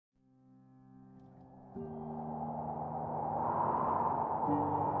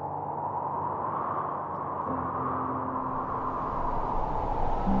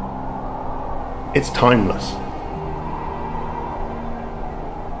It's timeless.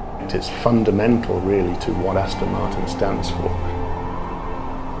 It's fundamental, really, to what Aston Martin stands for.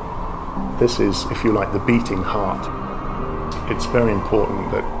 This is, if you like, the beating heart. It's very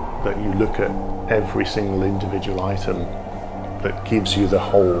important that you look at every single individual item that gives you the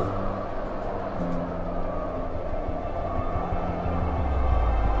whole.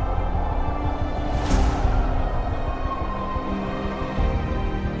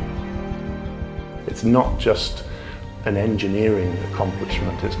 It's not just an engineering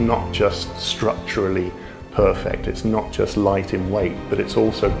accomplishment, it's not just structurally perfect, it's not just light in weight, but it's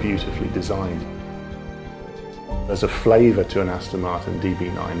also beautifully designed. There's a flavour to an Aston Martin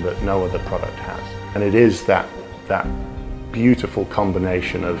DB9 that no other product has. And it is that beautiful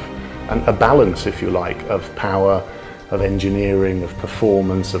combination of, and a balance, if you like, of power, of engineering, of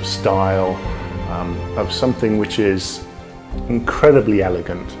performance, of style, of something which is incredibly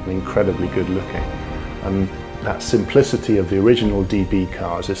elegant and incredibly good looking. And that simplicity of the original DB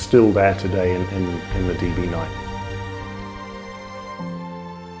cars is still there today in the DB9.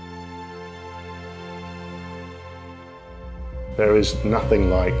 There is nothing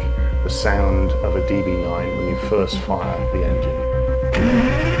like the sound of a DB9 when you first fire the engine.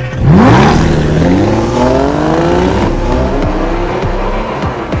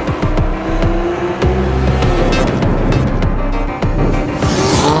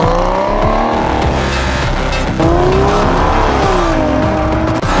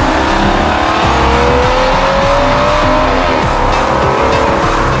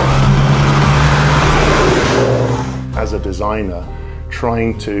 As a designer,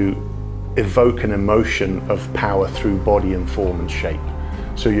 trying to evoke an emotion of power through body and form and shape.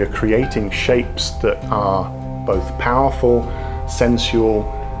 So you're creating shapes that are both powerful, sensual,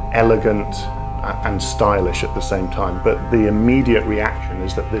 elegant, and stylish at the same time. But the immediate reaction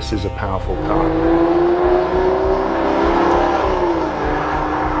is that this is a powerful car.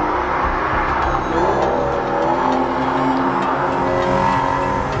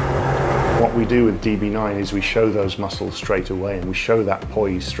 What we do with DB9 is we show those muscles straight away, and we show that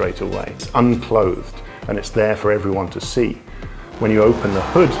poise straight away. It's unclothed and it's there for everyone to see. When you open the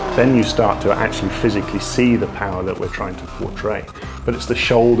hood, then you start to actually physically see the power that we're trying to portray. But it's the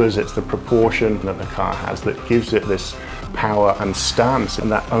shoulders, it's the proportion that the car has that gives it this power and stance,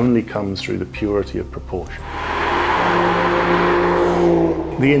 and that only comes through the purity of proportion.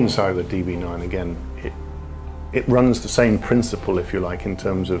 The inside of the DB9, again, it runs the same principle, if you like, in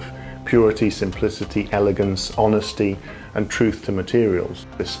terms of purity, simplicity, elegance, honesty, and truth to materials.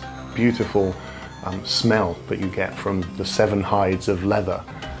 This beautiful smell that you get from the 7 hides of leather.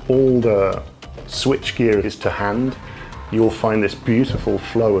 All the switchgear is to hand. You'll find this beautiful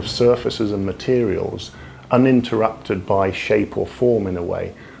flow of surfaces and materials uninterrupted by shape or form, in a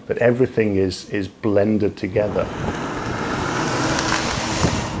way that everything is blended together.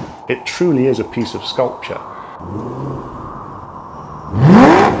 It truly is a piece of sculpture.